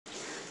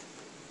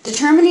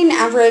Determining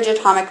average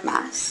atomic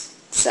mass.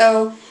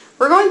 So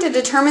we're going to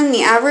determine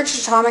the average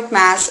atomic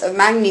mass of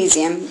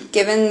magnesium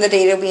given the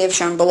data we have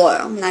shown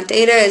below. And that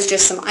data is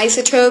just some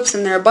isotopes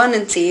and their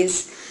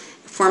abundances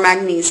for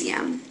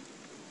magnesium.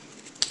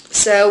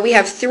 So we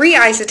have 3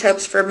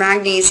 isotopes for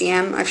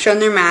magnesium. I've shown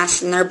their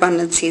mass and their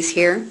abundances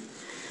here.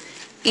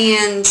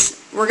 And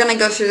we're going to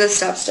go through the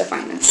steps to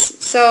find this.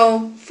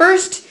 So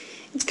first,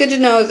 it's good to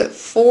know that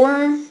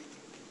for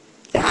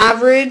the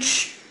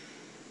average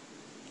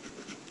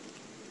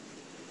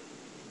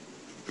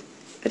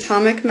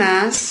atomic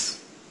mass,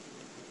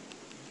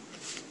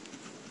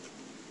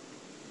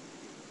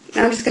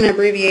 I'm just going to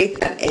abbreviate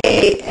that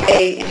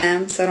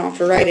AAM so I don't have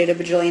to write it a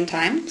bajillion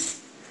times.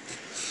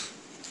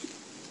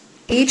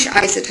 Each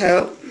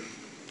isotope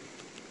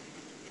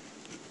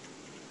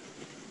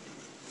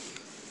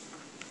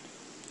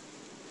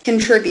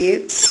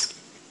contributes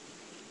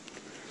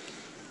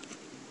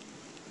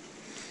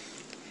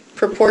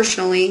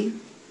proportionally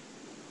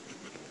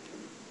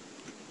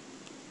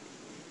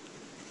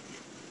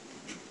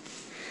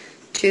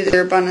to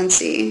their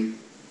abundancy.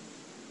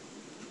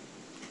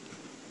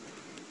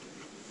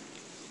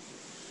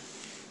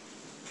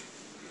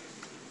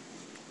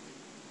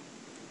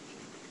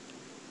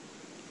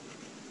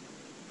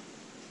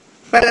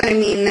 By that I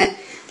mean that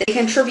they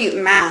contribute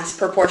mass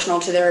proportional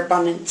to their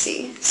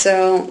abundancy.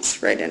 So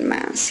let's write in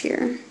mass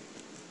here.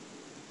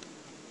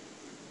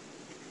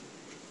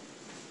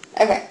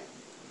 Okay.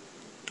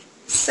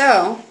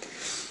 So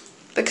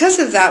because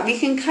of that, we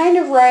can kind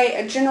of write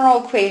a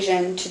general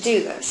equation to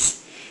do this.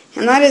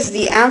 And that is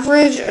the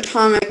average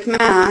atomic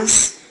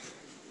mass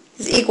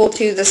is equal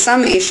to the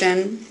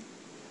summation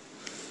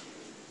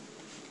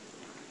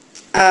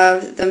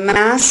of the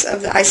mass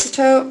of the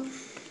isotope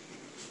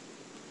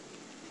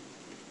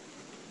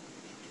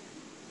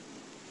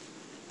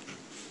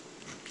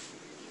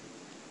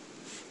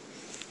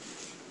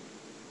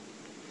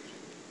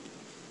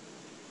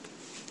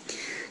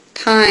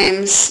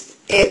times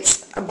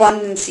its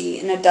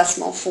abundancy in a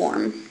decimal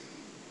form.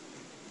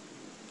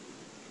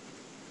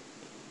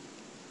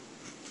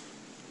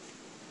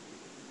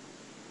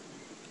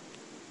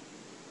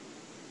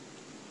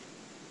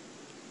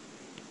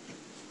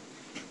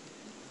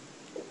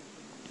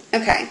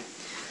 Okay,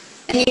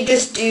 and you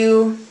just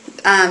do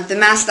the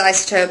mass of the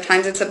isotope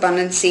times its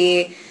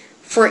abundancy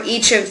for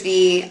each of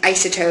the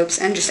isotopes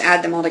and just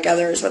add them all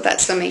together is what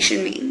that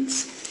summation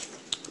means.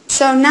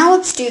 So now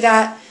let's do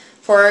that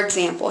for our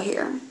example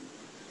here.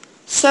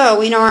 So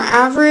we know our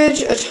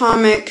average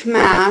atomic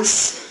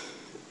mass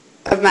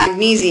of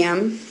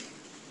magnesium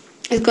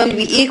is going to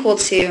be equal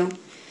to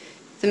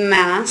the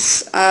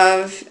mass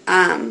of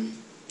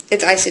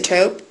its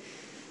isotope.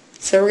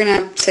 So we're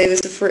going to say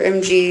this is for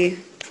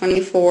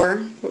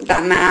Mg24.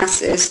 That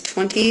mass is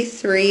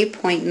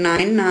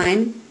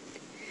 23.99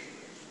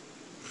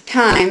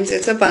 times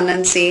its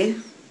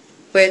abundancy,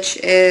 which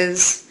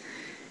is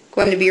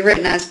going to be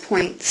written as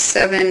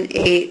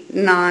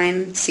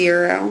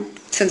 0.7890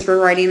 since we're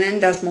writing it in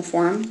decimal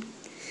form,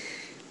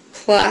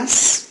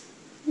 plus,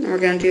 and we're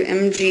going to do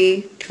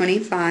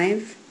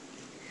Mg25,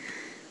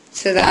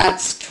 so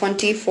that's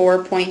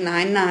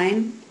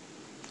 24.99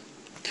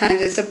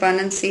 times its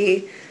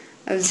abundancy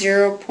of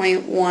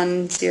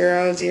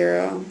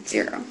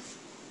 0.1000.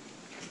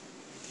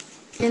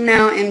 And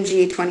now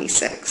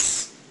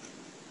Mg26.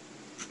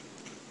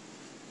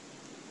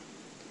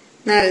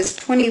 That is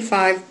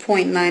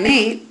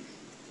 25.98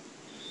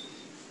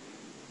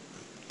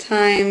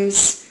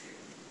 times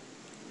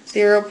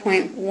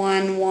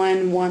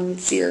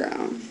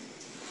 0.1110.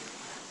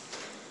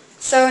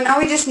 So now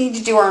we just need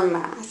to do our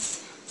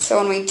math. So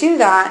when we do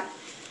that,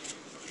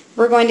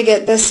 we're going to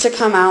get this to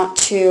come out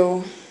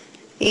to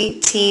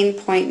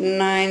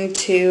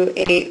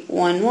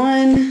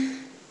 18.92811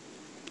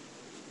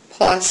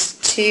 plus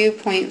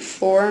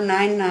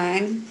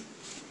 2.499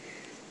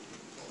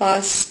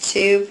 plus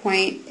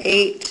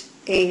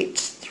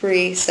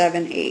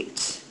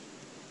 2.88378.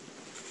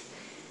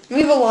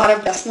 We have a lot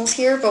of decimals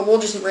here, but we'll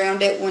just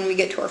round it when we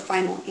get to our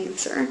final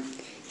answer.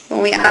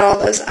 When we add all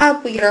those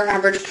up, we get our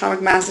average atomic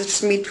mass, which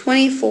is going to be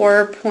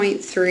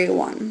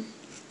 24.31.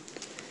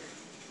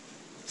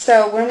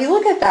 So when we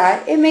look at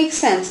that, it makes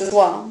sense as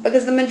well,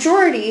 because the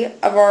majority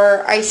of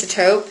our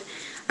isotope,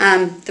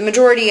 the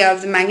majority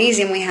of the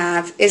magnesium we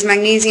have, is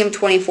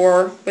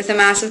magnesium-24 with a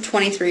mass of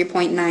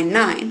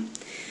 23.99.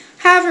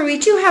 However, we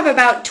do have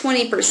about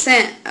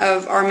 20%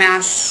 of our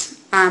mass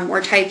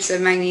or types of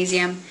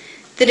magnesium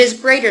that is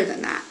greater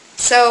than that.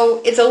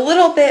 So it's a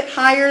little bit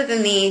higher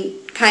than the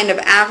kind of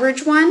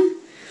average one,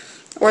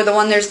 or the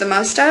one there's the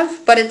most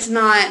of, but it's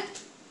not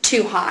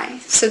too high.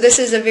 So this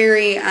is a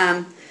very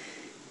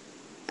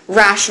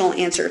rational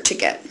answer to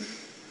get.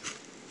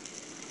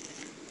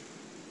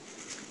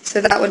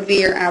 So that would be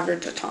your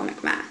average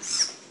atomic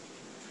mass.